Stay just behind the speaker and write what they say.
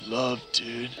love,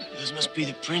 dude. Those must be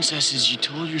the princesses you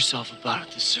told yourself about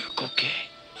at the Circle K.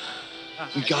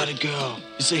 We gotta go.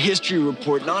 It's a history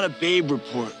report, not a babe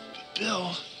report. But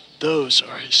Bill, those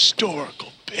are historical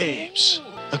babes.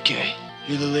 Okay,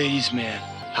 you're the ladies' man.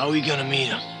 How are we gonna meet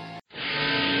them?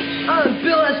 I'm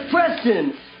Bill S.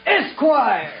 Preston,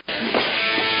 Esquire.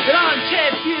 And I'm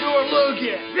Ted Theodore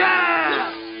Logan.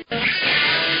 Yeah!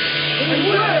 And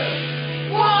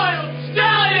we're Wild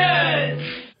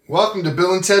Stallions! Welcome to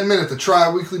Bill and Ted Minute, the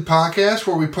tri-weekly podcast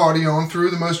where we party on through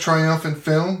the most triumphant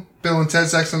film, Bill and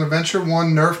Ted's Excellent Adventure,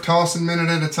 one Nerf tossing minute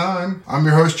at a time. I'm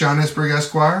your host, John Isberg,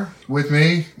 Esquire. With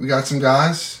me, we got some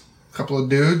guys, a couple of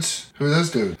dudes. Who are those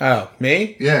dudes? Oh,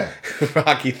 me? Yeah.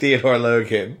 Rocky Theodore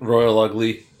Logan. Royal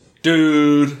Ugly.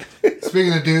 Dude.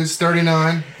 Speaking of dudes,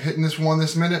 39, hitting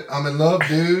this minute. I'm in love,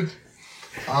 dude.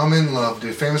 I'm in love,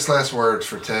 dude. Famous last words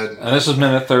for Ted. And this is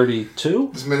minute 32?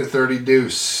 This is minute 30,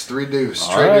 deuce. 3 deuce.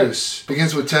 All Trey right. deuce.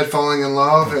 Begins with Ted falling in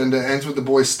love and ends with the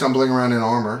boys stumbling around in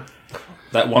armor.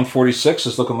 That 146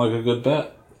 is looking like a good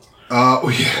bet. Yeah,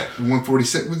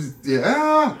 146.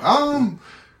 Yeah,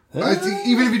 I think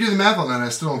even if you do the math on that, I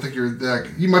still don't think you're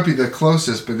that. You might be the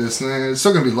closest, but it's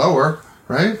still going to be lower,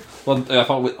 right? Well, I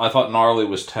thought gnarly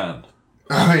was 10.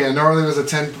 Oh yeah, gnarly was a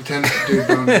 10 dude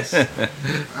bonus.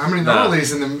 How many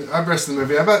gnarlies in the? I've rest in the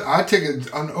movie. I bet I'd take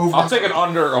an over. I'll take an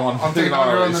under on. I'll take an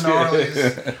under on the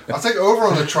gnarlies. I'll take over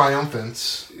on the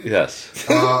triumphants. Yes.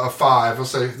 A 5. I'll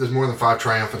say there's more than 5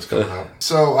 triumphants coming up.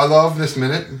 So I love this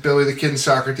minute. Billy the Kid and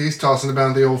Socrates tossing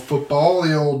about the old football,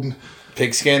 the old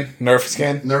Pigskin, Nerf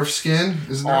skin. Nerf skin.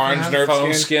 Is it Orange Nerf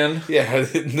Foam skin. skin.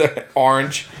 Yeah,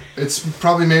 orange. It's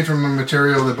probably made from a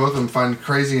material that both of them find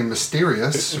crazy and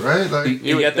mysterious, right? Like,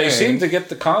 Yet they think. seem to get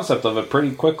the concept of it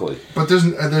pretty quickly. but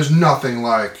there's nothing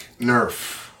like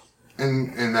Nerf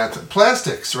in that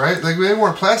plastics, right? Like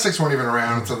plastics weren't even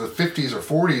around until the 50s or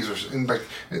 40s, or like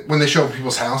when they show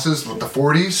people's houses, like the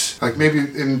 40s, like maybe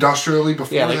industrially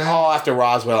before Yeah, like that. all after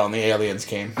Roswell and the aliens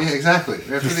came. Yeah, exactly.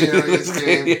 After the aliens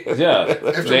came, Yeah.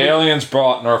 The aliens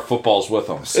brought Nerf footballs with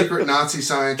them. secret Nazi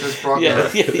scientists brought Yeah,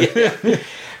 Nerf. yeah.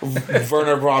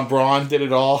 Werner Braun did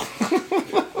it all.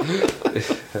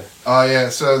 Yeah.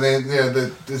 So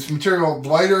this material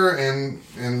lighter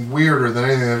and weirder than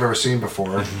anything I've ever seen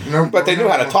before. But they knew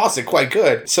how to toss it quite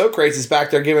good. Socrates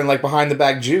back there giving like behind the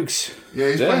back jukes. Yeah,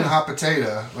 he's playing hot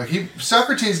potato. Like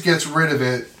Socrates gets rid of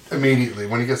it immediately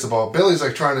when he gets the ball. Billy's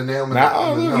like trying to nail him in the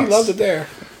nuts. He loved it there.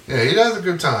 Yeah, he does a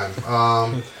good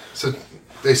time. So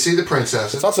they see the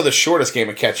princess. It's also the shortest game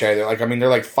of catch either. Like, I mean, they're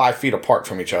like 5 feet apart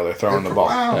from each other throwing the ball.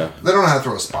 Wow. Yeah. They don't know how to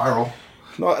throw a spiral.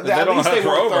 No, They don't know how to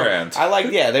throw overhand.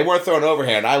 They weren't throwing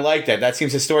overhand. I like that. That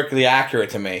seems historically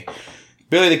accurate to me.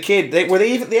 Billy the Kid, I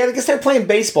guess they were playing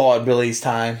baseball at Billy's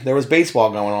time. There was baseball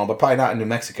going on, but probably not in New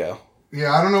Mexico.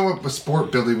 Yeah, I don't know what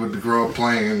sport Billy would grow up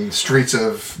playing in the streets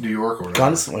of New York or whatever.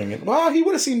 Gunslinging. Well, he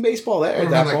would have seen baseball there It at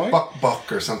would that have been point. like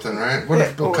Buck or something, right? What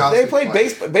if Bill Cosby They played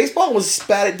baseball. Baseball was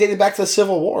dated back to the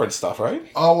Civil War and stuff, right?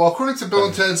 Oh, well, according to Bill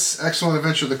and Ted's Excellent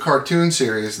Adventure, the cartoon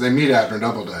series, they meet Abner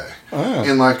Doubleday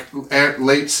in like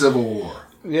late Civil War.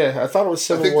 Yeah, I thought it was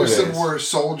Civil I think War. there's Civil War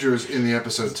soldiers in the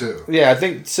episode too. Yeah, I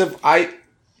think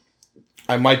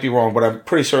I might be wrong, but I'm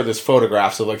pretty sure there's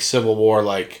photographs of like Civil War,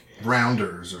 like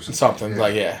Rounders or something.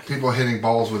 yeah. People hitting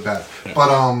balls with that.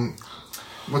 But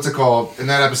what's it called? In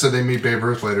that episode, they meet Babe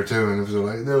Ruth later too, and it was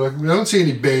like they're like, we don't see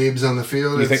any babes on the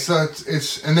field.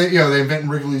 It's and they invent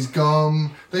Wrigley's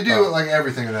gum. They do like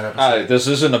everything in that episode. This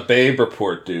isn't a babe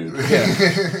report, dude.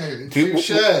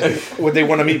 Touche. Would they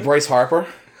want to meet Bryce Harper?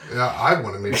 Yeah, I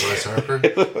want to meet Bryce Harper.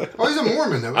 Oh, he's a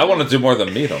Mormon though. I want to do more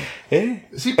than meet him.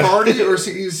 Is he party or is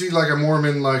he like a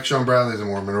Mormon like Sean Bradley's a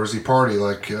Mormon, or is he party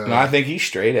like? No, I think he's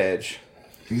straight edge.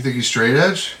 You think he's straight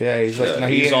edge? Yeah, he's like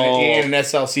he ain't an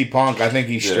SLC punk. I think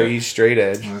he's straight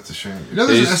edge. Oh, that's a shame. You know,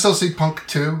 there's an SLC Punk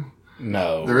 2?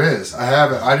 No, There is. I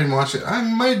have it. I didn't watch it.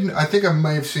 I think I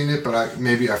may have seen it, but I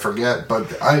forget.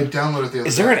 But I downloaded the other.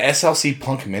 Is there an SLC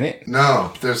Punk minute?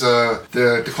 No. There's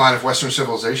the Decline of Western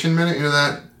Civilization minute. You know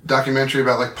that documentary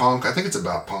about like punk? I think it's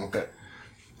about punk.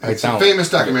 It's a famous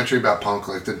documentary about punk,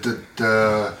 like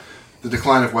the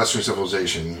Decline of Western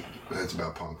Civilization. It's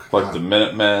about punk. Like the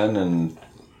Minutemen and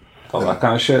all that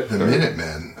kind of shit. The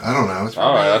Minutemen. I don't know. It's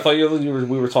All right, I thought we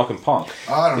were talking punk.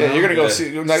 I don't know. Yeah, you're gonna go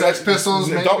see Sex Pistols.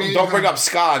 Don't bring up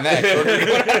ska next.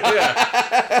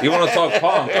 You want to talk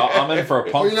punk? I'm in for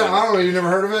a punk. Well, I don't know. You've never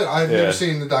heard of it? I've never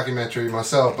seen the documentary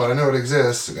myself, but I know it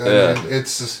exists. And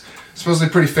it's supposedly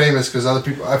pretty famous because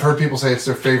I've heard people say it's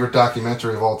their favorite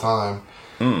documentary of all time.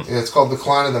 It's called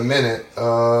Decline of the Minute.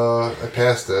 I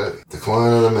passed it.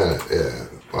 Decline of the Minute. Yeah.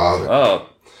 Wow. Oh.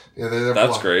 Yeah, they're That's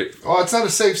blocked. great. Oh, it's not a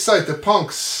safe site. The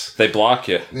punks. They block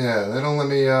you. Yeah, they don't let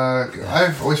me.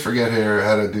 I always forget here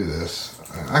how to do this.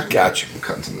 I Gotcha. I'm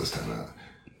cutting some of this time out.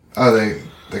 Oh,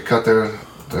 they cut their.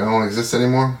 They don't exist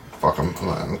anymore. Fuck them.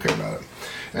 I don't care about it.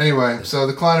 Anyway, so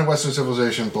the decline of Western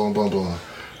civilization. Blah blah blah.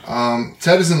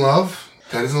 Ted is in love.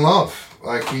 Ted is in love.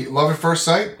 Like love at first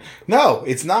sight. No,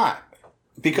 it's not.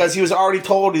 Because he was already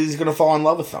told he's going to fall in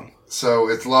love with them. So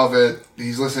it's love at.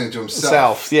 He's listening to himself.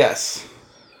 Self, yes.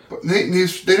 But they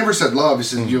never said love. He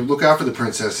said, "You look out for the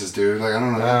princesses, dude." Like I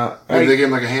don't know. Maybe they gave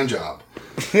him like a hand job.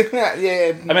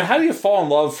 Yeah. I mean, how do you fall in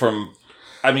love from?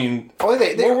 I mean, Well,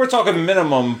 we're talking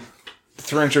minimum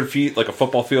 300 feet, like a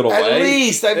football field away. At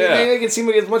least. I mean, Yeah. maybe it can seem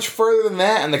like it's much further than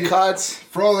that, and the cuts.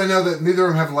 For all they know, that neither of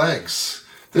them have legs.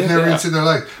 They've never Yeah. even seen their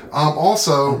legs.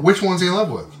 Also, which one's he in love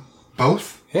with?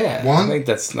 Both? Yeah. One? I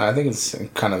think it's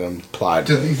kind of implied.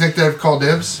 Do you think they've called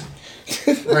dibs?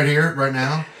 Right here, right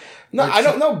now? No, I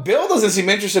don't know. Bill doesn't seem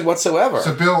interested whatsoever.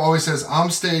 So Bill always says, "I'm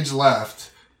stage left."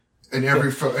 In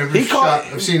every He shot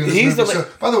called- I've seen in this he's movie. the- So,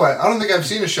 by the way, I don't think I've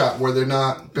seen a shot where they're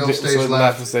not Bill stage So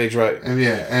left, and stage right. and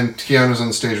and Keanu's on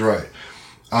the stage right.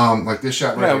 Like this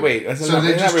shot right No, here. wait. Isn't So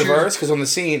they that just choose- reverse? Because on the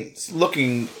scene,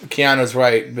 looking, Keanu's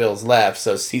right, Bill's left.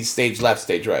 So he's stage left,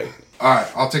 stage right. All right,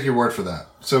 I'll take your word for that.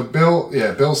 So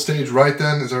Bill's stage right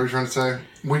then, is that what you're trying to say?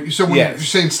 When Yes. you're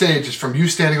saying stage, it's from you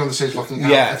standing on the stage looking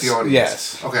out at the audience.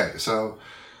 Yes. Okay, so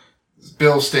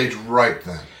Bill's stage right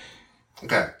then.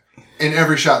 Okay. In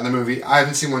every shot in the movie, I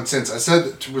haven't seen one since. I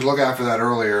said to look out for that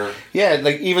earlier. Yeah,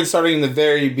 like even starting in the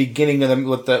very beginning of them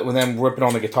with them ripping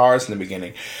on the guitars in the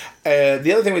beginning.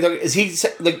 The other thing we talk is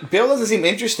Bill doesn't seem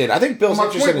interested. I think Bill's My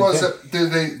interested point was in that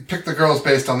they picked the girls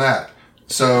based on that.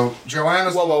 So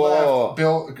Joanna's on the left, whoa.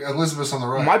 Bill Elizabeth's on the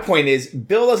right. My point is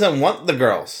Bill doesn't want the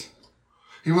girls.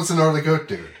 He wants an early goat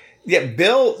dude. Yeah,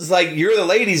 Bill's like, you're the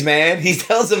ladies' man. He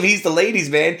tells him he's the ladies'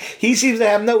 man. He seems to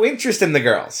have no interest in the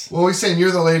girls. Well, he's saying,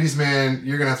 "You're the ladies' man.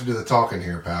 You're gonna have to do the talking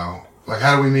here, pal." Like,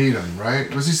 how do we meet him,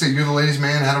 right? Was he saying, "You're the ladies'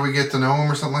 man"? How do we get to know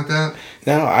him, or something like that?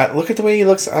 No, look at the way he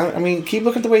looks. I mean, keep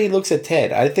looking at the way he looks at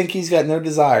Ted. I think he's got no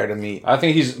desire to meet. I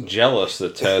think he's jealous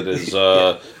that Ted is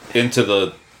into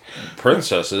the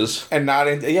princesses. And not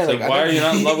in. Yeah, So why are you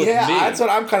not in love with me? That's what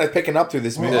I'm kind of picking up through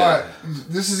this movie. All right,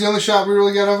 this is the only shot we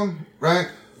really get of him, right?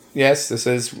 Yes, this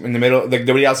is in the middle. Like,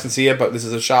 nobody else can see it, but this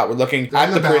is a shot. We're looking They're at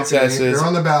on the balcony. princesses. They're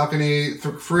on the balcony,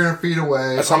 300 feet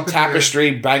away. Some up in the air.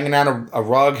 tapestry banging out a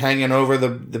rug hanging over the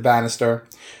banister.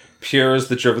 Pure as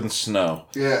the driven snow.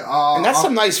 Yeah, And that's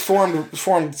some nice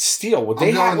formed steel. Would they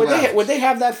I'm have? going left. Would they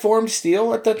have that formed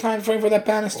steel at that time frame for that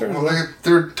banister? Well,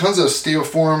 there are tons of steel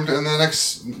formed in the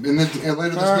next later this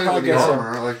movie I with the guess so.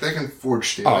 armor. Like they can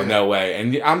forge steel. Oh yeah. no way!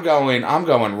 And I'm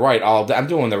going right all day. I'm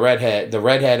doing the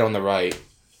redhead on the right.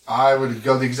 I would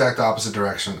go the exact opposite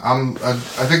direction. I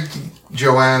think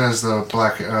Joanna's the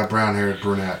brown haired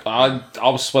brunette.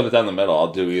 I'll split it down the middle.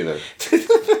 I'll do either.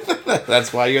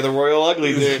 That's why you're the royal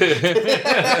ugly dude.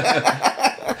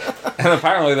 And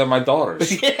apparently they're my daughters.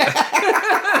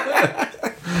 I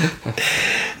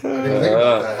didn't think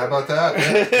about that. How about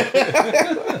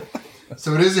that? Yeah.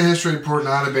 So it is a history report,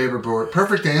 not a babe report.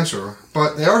 Perfect answer,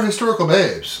 but they are historical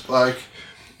babes. Like,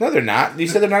 No, they're not. You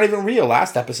said they're not even real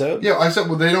last episode. yeah, I said,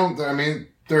 well, they don't. I mean,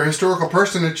 they're historical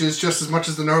personages just as much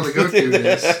as the gnarly goat dude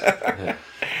is.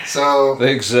 So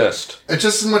They exist. it's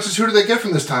just as much as who do they get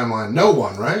from this timeline? No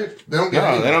one, right? They don't get. No,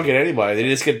 anybody. they don't get anybody. They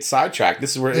just get sidetracked.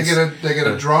 This is where They get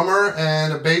a drummer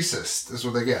and a bassist. That's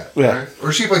what they get. Yeah. Right?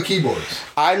 Or she play keyboards.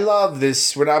 I love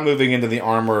this. We're now moving into the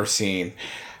armor scene.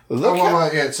 Look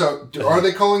Yeah. So are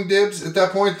they calling dibs at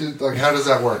that point? Like, how does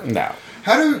that work? no.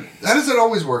 How does it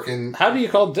always work in? How do you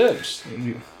call dibs?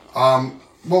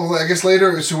 Well, I guess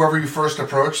later it's whoever you first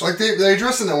approach. Like they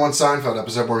addressed in that one Seinfeld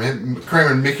episode where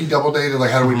Kramer and Mickey double dated.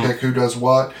 Like, how do we pick who does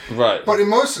what? Right. But in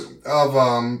most of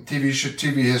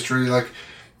TV history, like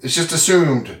it's just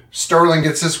assumed Sterling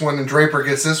gets this one and Draper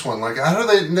gets this one. Like, how do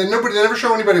they never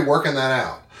show anybody working that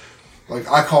out? Like,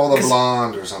 I call the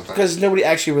blonde or something. Because nobody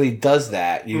actually really does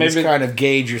that. You just Maybe- kind of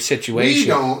gauge your situation. We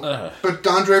don't, but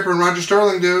Don Draper and Roger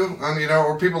Sterling do, and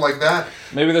or people like that.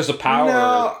 Maybe there's a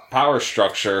power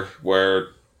structure where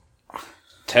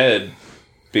Ted,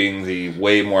 being the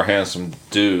way more handsome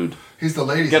dude, He's the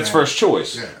ladies' gets man. first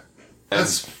choice. Yeah, And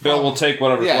that's Bill will take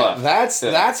whatever's Yeah, left.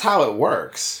 that's how it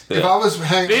works. If I was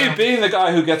hanging, around, Being the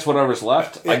guy who gets whatever's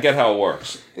left, I get how it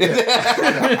works. let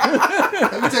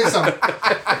me tell you something.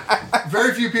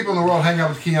 Very few people in the world hang out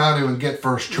with Keanu and get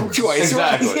first choice.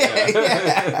 Exactly, Right?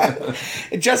 Yeah.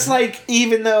 Just like,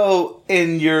 even though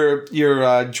in your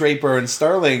Draper and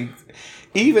Sterling,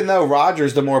 even though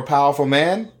Roger's the more powerful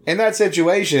man, in that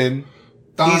situation,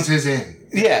 Don's his in.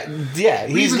 Yeah.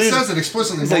 He even says it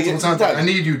explicitly multiple times. Like, I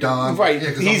need you, Don. Right.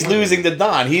 Yeah, he's losing the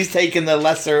Don. He's taking the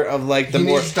lesser of like the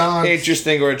more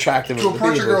interesting or attractive. To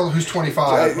approach a girl who's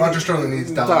 25, Roger Sterling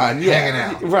needs Don hanging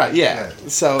out. Right. Yeah.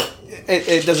 So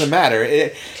it doesn't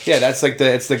matter. That's like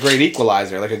it's the great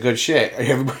equalizer, like a good shit.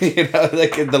 Everybody,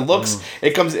 like the looks.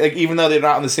 It comes like, even though they're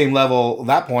not on the same level at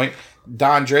that point.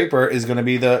 Don Draper is going to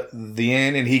be the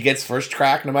in, and he gets first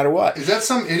crack no matter what. Is that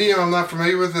some idiom I'm not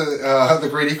familiar with? The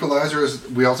Great Equalizer is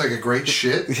we all take a great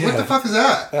shit. Yeah. What the fuck is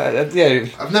that?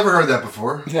 I've never heard that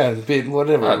before. Yeah,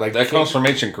 whatever. Like that comes from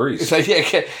ancient Greece. It's like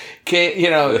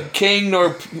king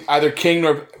nor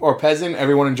peasant.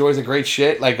 Everyone enjoys a great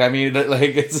shit. Like I mean,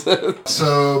 like it's.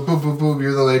 So boob boob boob,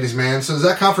 you're the ladies' man. So is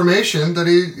that confirmation that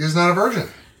he is not a virgin?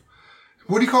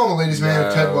 What do you call him a ladies' man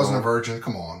if Ted wasn't a virgin?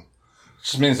 Come on.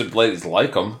 Just means that ladies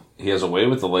like him. He has a way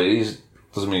with the ladies.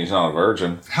 Doesn't mean he's not a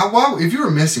virgin. Why, if you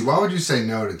were Missy, why would you say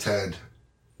no to Ted?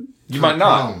 You might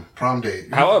not. Prom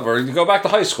date. However, you go back to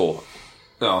high school.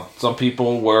 Some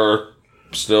people were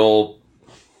still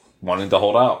wanting to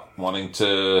hold out, wanting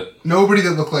to. Nobody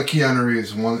that looked like Keanu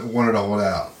Reeves wanted to hold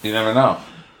out. You never know.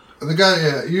 The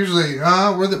guy usually.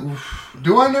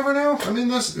 Do I never know? I mean,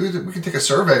 we can take a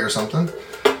survey or something.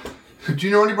 Do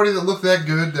you know anybody that looked that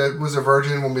good that was a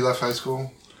virgin when we left high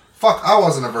school? Fuck, I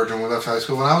wasn't a virgin when we left high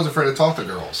school, and I was afraid to talk to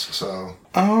girls, so...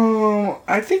 Oh,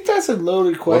 I think that's a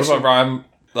loaded question. What about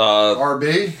Ryan...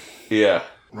 RB? Yeah.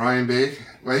 Ryan B?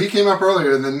 Well, he came up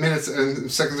earlier, and then minutes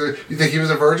and seconds... You think he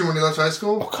was a virgin when he left high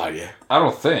school? Oh, God, yeah. I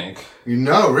don't think. You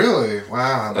know, really?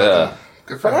 Wow. Yeah.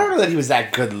 Good for him. But I don't know that he was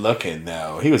that good looking,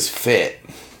 though. He was fit.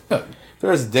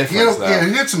 There's a difference, though. Yeah,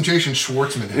 he had some Jason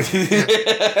Schwartzman in him.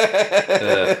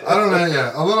 I don't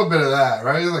know, a little bit of that,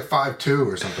 right? He was like 5'2"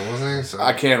 or something, wasn't he? So.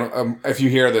 I can't, if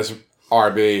you hear this,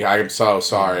 RB, I am so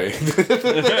sorry. It's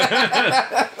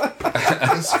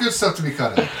good stuff to be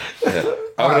cut out. Yeah.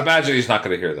 I would imagine he's not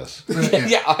going to hear this.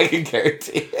 Yeah, I can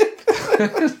guarantee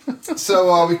it.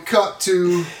 So we cut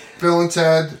to Bill and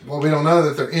Ted. Well, we don't know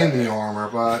that they're in the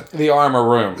armor, but... The armor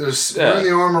room. They're in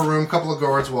the armor room, a couple of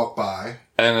guards walk by.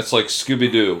 And it's like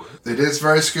Scooby-Doo. It is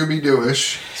very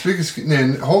Scooby-Doo-ish. Speaking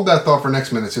of hold that thought for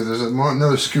next minute, too. There's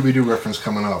another Scooby-Doo reference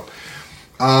coming up.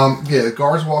 The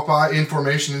guards walk by, in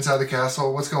formation inside the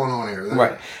castle. What's going on here?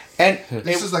 Right. And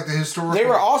this is like the historical... They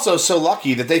were also so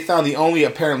lucky that they found the only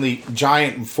apparently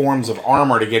giant forms of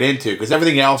armor to get into, because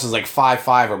everything else is like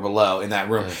 5'5" or below in that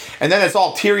room. And then it's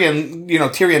all Tyrion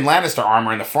Lannister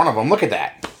armor in the front of them. Look at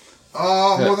that.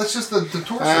 Well, that's just the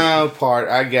torso. Part,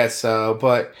 I guess so.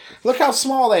 But look how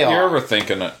small they are. You're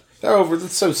overthinking it.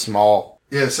 It's so small.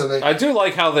 Yeah, so I do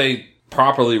like how they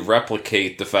properly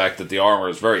replicate the fact that the armor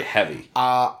is very heavy. These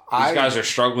guys are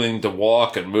struggling to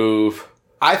walk and move.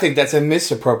 I think that's a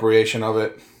misappropriation of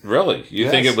it. Really? You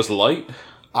think it was light?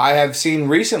 I have seen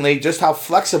recently just how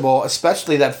flexible,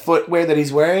 especially that footwear that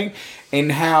he's wearing,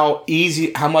 and how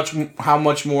easy, how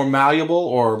much more malleable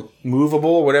or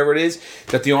movable, whatever it is,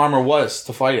 that the armor was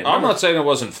to fight it. I'm not saying it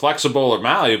wasn't flexible or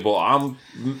malleable. I'm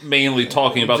mainly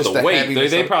talking about the weight.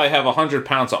 They probably have 100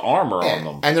 pounds of armor on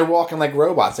them, and they're walking like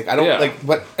robots. Like I don't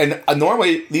but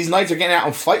normally these knights are getting out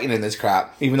and fighting in this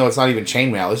crap, even though it's not even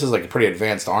chainmail. This is like a pretty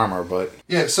advanced armor, but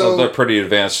so they're pretty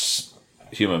advanced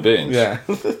human beings. Yeah.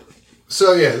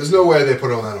 So there's no way they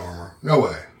put on that armor. No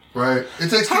way. Right? It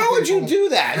takes How would you do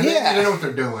that? And they don't know what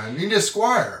they're doing. You need a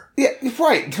squire. Yeah,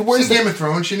 right. Where's Game of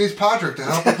Thrones? She needs Podrick to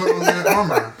help her put on that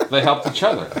armor. They helped each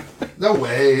other. No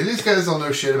way. These guys don't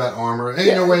know shit about armor.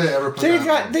 Ain't no way they ever put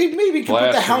that on. They maybe could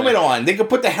put the helmet on. They could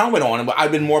put the helmet on, and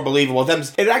I'd been more believable.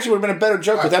 It actually would have been a better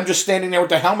joke with them just standing there with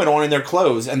the helmet on in their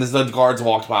clothes, and the guards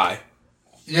walked by.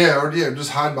 Yeah, or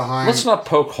just hide behind. Let's not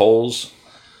poke holes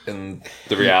in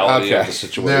the reality of the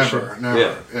situation.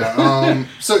 Never. Yeah.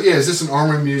 Is this an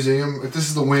armor museum? If this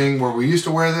is the wing where we used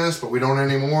to wear this, but we don't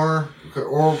anymore,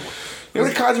 or you know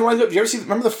what it kind of reminds me of? You ever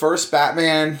remember the first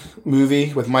Batman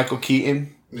movie with Michael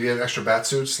Keaton? You had extra bat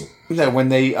suits. Yeah, when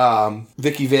they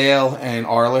Vicky Vale and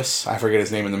Arliss, I forget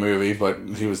his name in the movie, but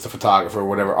he was the photographer or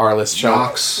whatever. Arliss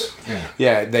Knox.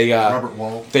 Yeah. They Robert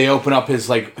Wall. They open up his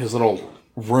little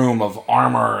room of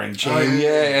armor and chain.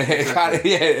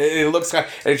 It looks kind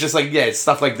of, it's just like it's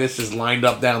stuff like this just lined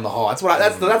up down the hall. That's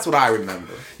what I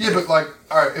remember. Yeah, but like,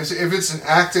 all right, if it's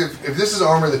if this is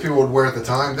armor that people would wear at the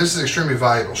time, this is extremely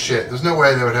valuable shit. There's no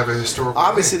way they would have a historical.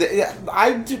 Obviously,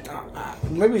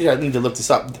 maybe I need to look this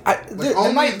up.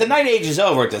 The night age is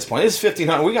over at this point. This is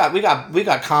 1500. We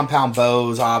got compound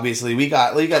bows. Obviously, we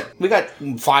got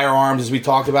firearms as we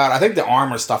talked about. I think the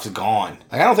armor stuff is gone.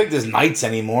 Like I don't think there's knights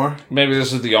anymore. Maybe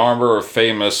this is the armor of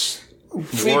famous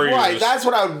warriors. Right, that's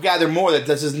what I would gather more. That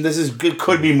this is good.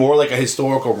 Could be more like a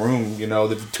historical room. You know,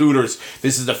 the Tudors.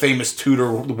 This is the famous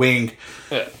Tudor wing.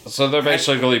 Yeah. So they're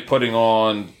basically putting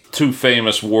on two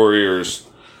famous warriors'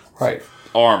 Right.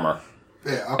 armor.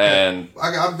 Yeah, okay. And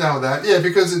I'm down with that. Yeah,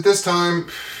 because at this time,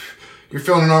 you're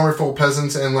filling an army full of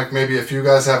peasants, and like maybe a few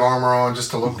guys have armor on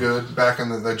just to look good. Back in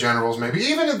the generals, maybe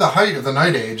even at the height of the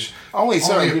Night Age, only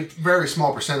a very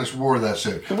small percentage wore that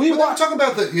shit. I'm talking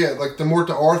about the Mort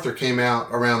d'Arthur came out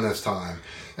around this time,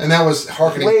 and that was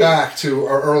harkening back to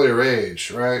our earlier age,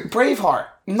 right? Braveheart.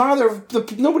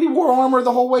 Nobody wore armor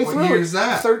the whole way through. What year is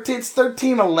that? It's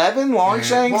 1311,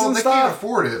 Longshanks and they stuff. can't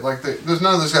afford it. Like, there's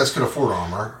none of those guys could afford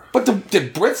armor. But the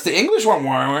Brits, the English weren't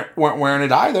wearing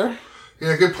it either.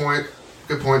 Yeah, good point.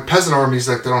 Good point. Peasant armies,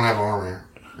 like, they don't have armor.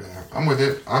 Yeah, I'm with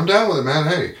it. I'm down with it, man.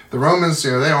 Hey, the Romans,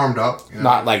 they armed up.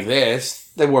 Not like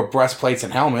this. They wore breastplates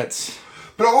and helmets.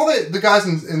 But all the guys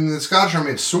in the Scottish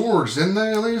army had swords, didn't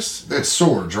they, at least? They had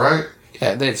swords, right?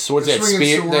 Yeah, they had swords. They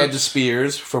had the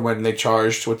spears for when they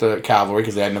charged with the cavalry,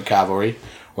 because they had no cavalry.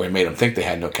 Or it made them think they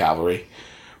had no cavalry.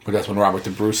 But that's when Robert the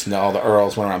Bruce and all the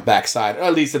earls went around backside. Or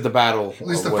at least at the battle. At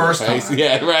least the first time.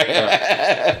 Yeah,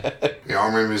 right. The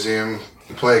Armory Museum.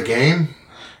 You play a game?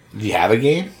 Do you have a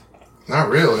game? Not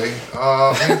really.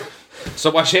 so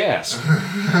watch your ass.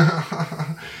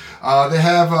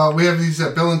 We have these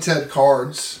Bill and Ted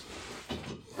cards.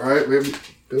 Right? We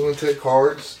have Bill and Ted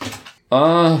cards.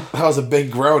 That was a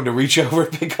big groan to reach over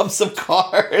and pick up some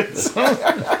cards.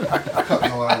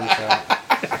 Cutting a lot of this out.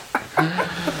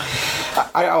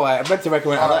 I meant to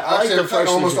recommend. I'm cutting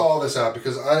almost all of this out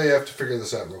because I have to figure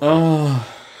this out real quick.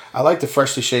 I like the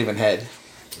freshly shaven head.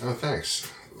 Oh, thanks.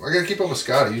 I gotta keep up with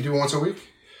Scotty. You do once a week?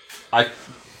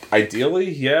 Ideally,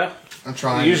 yeah. I'm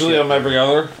trying. Usually I'm every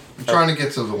other. I'm trying to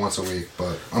get to the once a week,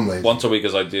 but I'm lazy. Once a week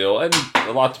is ideal, and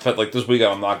a lot depends. Like this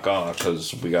weekend, I'm not gonna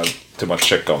because we got too much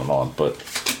shit going on. But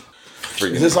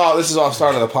this is all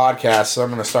start of the podcast, so I'm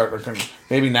gonna start looking.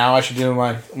 Maybe now I should do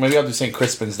maybe I'll do St.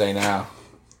 Crispin's Day now.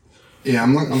 Yeah,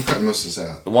 I'm cutting most of this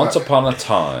out. Once upon a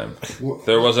time,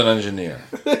 there was an engineer.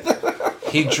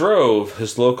 He drove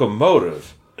his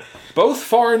locomotive both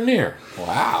far and near.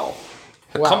 Wow.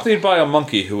 Accompanied by a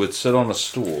monkey who would sit on a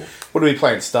stool. What are we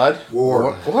playing, Stud?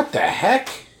 War. What the heck?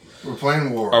 We're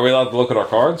playing War. Are we allowed to look at our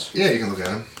cards? Yeah, you can look at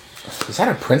them. Is that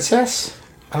a princess?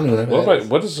 I don't know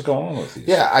what is going on with these?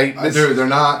 Yeah, Dude, they're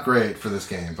not great for this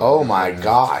game. Oh my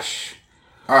gosh.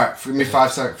 All right, give me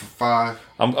 5 seconds for 5.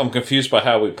 I'm confused by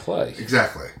how we play.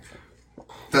 Exactly.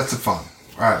 That's the fun.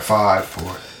 All right, 5,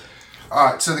 4. All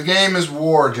right, so the game is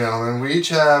War, gentlemen. We each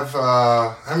have,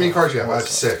 how many cards do you have? I have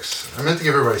 6. I meant to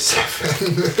give everybody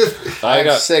 7. I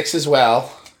got 6 as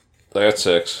well. I got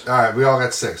 6. All right, we all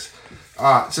got 6.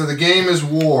 All right, so the game is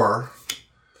War,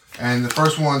 and the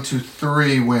first 1, 2,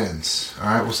 3 wins. All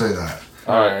right, we'll say that.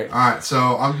 All right. All right,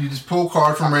 so you just pull a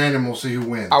card from random. We'll see who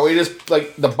wins. Are we just,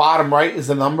 like, the bottom right is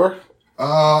the number?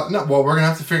 No, well, we're going to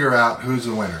have to figure out who's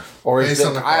the winner. Or is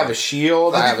it, I have a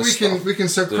shield, I think we can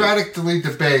Socratically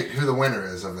debate who the winner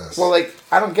is of this. Well, like,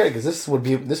 I don't get it, because this would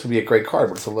be a great card,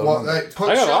 but it's a little... Well, I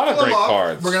got a lot of great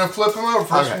cards. We're going to flip them over.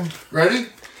 First one. Ready?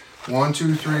 1,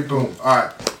 2, 3, boom. All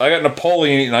right. I got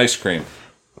Napoleon eating ice cream.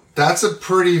 That's a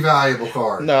pretty valuable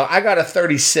card. No, I got a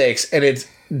 36, and it's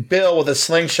Bill with a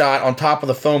slingshot on top of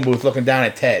the phone booth looking down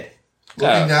at Ted.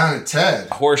 Looking down at Ted.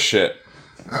 Horse shit.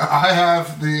 I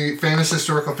have the famous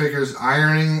historical figures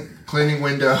ironing, cleaning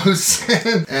windows,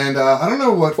 and I don't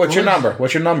know what... What's your number?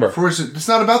 It's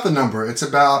not about the number. It's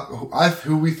about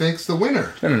who we think's the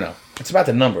winner. No. It's about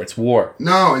the number. It's War.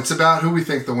 No, it's about who we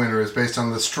think the winner is based on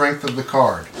the strength of the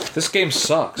card. This game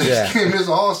sucks. This game is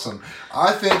awesome.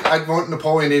 I think I'd vote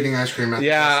Napoleon eating ice cream.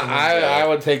 I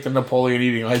would take the Napoleon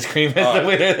eating ice cream as the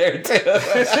winner there, too.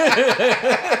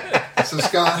 So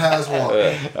Scott has 1.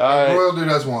 Royal Dude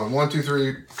has 1. 1, 2,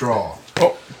 3, draw.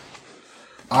 Oh.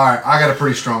 All right, I got a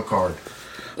pretty strong card.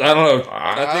 I don't know.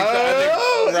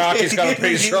 I think Rocky's got a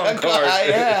pretty strong card.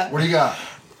 Yeah. What do you got?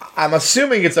 I'm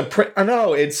assuming it's it's it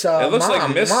looks Mom.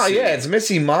 like Missy. It's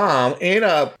Missy Mom in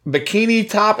a bikini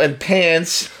top and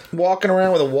pants, walking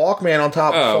around with a Walkman on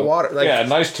top of the water. Like, yeah,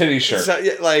 nice titty shirt. So,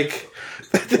 like...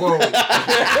 Whoa. What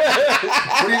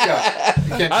do you got?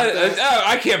 You can't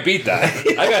I can't beat that.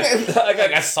 I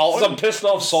got some pissed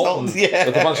off Sultan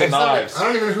with a bunch of knives. I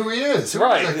don't even know who he is. Who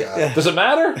right. is that guy? Does it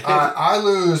matter? I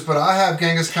lose, but I have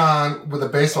Genghis Khan with a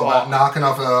baseball bat knocking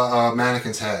off a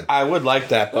mannequin's head. I would like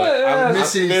that, but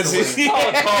Missy's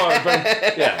solid card,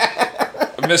 but yeah.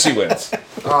 Missy wins.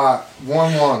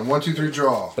 1-1. 1, 2, 3,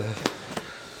 draw.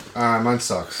 Mine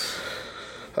sucks.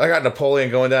 I got Napoleon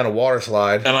going down a water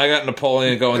slide. And I got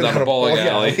Napoleon going down a bowling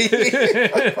alley.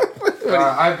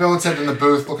 I have Bill and Ted in the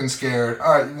booth looking scared.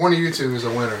 All right, one of you two is a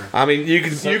winner. I mean, you can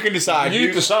decide.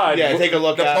 You decide. Yeah, take a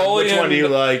look at which one do you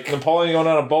like. Napoleon going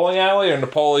down a bowling alley or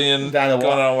Napoleon Down the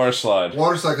going on a water slide?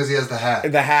 Water slide because he has the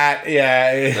hat. The hat,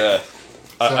 yeah. Yeah.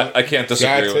 I can't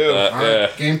disagree with too. that. All right, Yeah.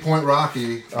 game point,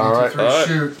 Rocky. All right. 1, 2, 3, All right.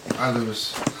 shoot. I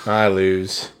lose. I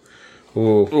lose.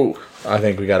 Ooh. I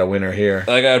think we got a winner here.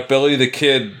 I got Billy the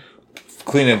Kid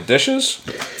cleaning dishes.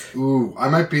 Ooh, I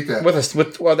might beat that.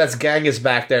 Well, that's Genghis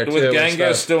back there too. With and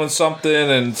Genghis stuff. doing something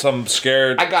and some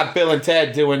scared. I got Bill and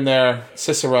Ted doing their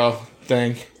Cicero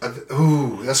thing.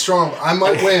 Ooh, that's strong. I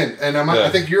might win, and I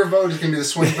think your vote is going to be the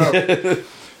swing vote.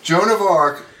 Joan of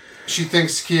Arc, she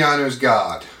thinks Keanu's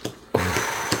God.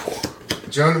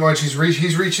 Joan, when he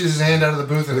reaches his hand out of the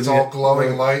booth and it's all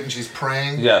glowing light, and she's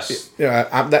praying. Yes.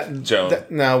 Yeah, Joan.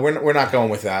 No, we're not going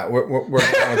with that. We're going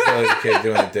with Billy the Kid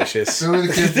doing the dishes. Billy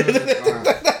the Kid doing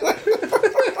it.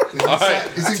 All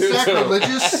right. Is he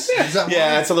sacrilegious? Is that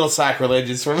Yeah, one? it's a little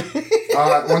sacrilegious for me. All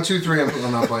right, 1, 2, 3.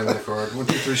 I'm not playing that card. 1,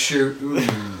 2, 3. Shoot.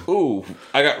 Ooh,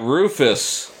 I got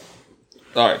Rufus.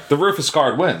 All right, the Rufus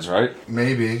card wins, right?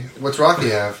 Maybe. What's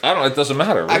Rocky have? I don't know. It doesn't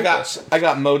matter. Rufus. I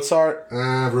got Mozart.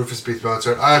 Rufus beats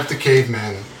Mozart. I have the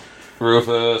Caveman.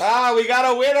 Rufus. We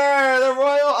got a winner! The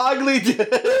Royal Ugly.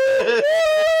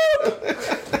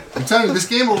 I'm telling you, this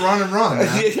game will run and run.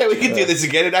 Man. Yeah, we can do this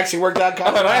again. It actually worked out.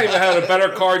 And I even had a better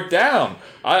card down.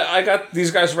 I got these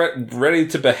guys ready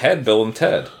to behead Bill and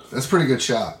Ted. That's a pretty good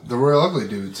shot. The Royal Ugly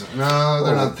dudes. No,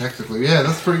 they're not technically. Yeah,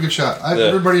 that's a pretty good shot. I have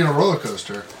everybody in a roller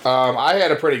coaster. I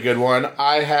had a pretty good one.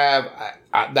 I have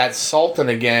that Sultan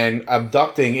again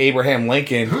abducting Abraham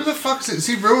Lincoln. Who the fuck is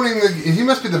he ruining the... He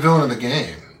must be the villain of the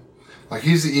game. Like,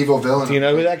 he's the evil villain. Do you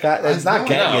know who that guy? It's not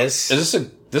Genghis.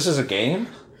 This is a game?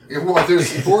 Yeah, well,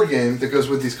 there's a board game that goes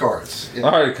with these cards. Yeah.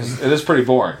 All right, because it is pretty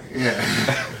boring.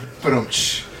 Yeah. But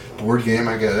board game,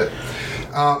 I get it.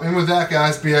 And with that,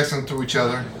 guys, be excellent to each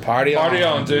other. Party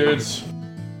on, dudes.